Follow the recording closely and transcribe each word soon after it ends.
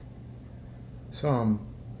Psalm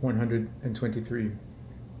 123.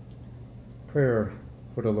 Prayer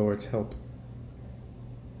for the Lord's help.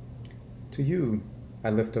 To you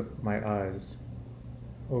I lift up my eyes,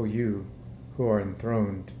 O you who are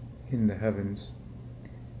enthroned in the heavens.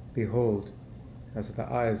 Behold, as the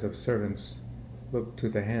eyes of servants look to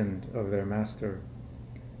the hand of their master,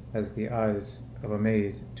 as the eyes of a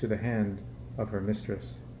maid to the hand of her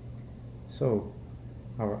mistress, so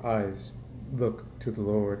our eyes look to the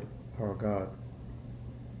Lord our God.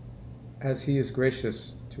 As he is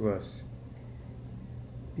gracious to us,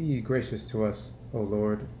 be gracious to us, O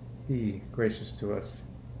Lord, be gracious to us,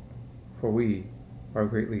 for we are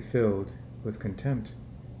greatly filled with contempt.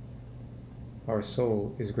 Our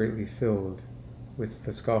soul is greatly filled with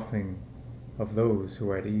the scoffing of those who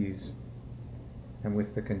are at ease, and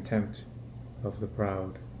with the contempt of the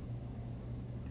proud.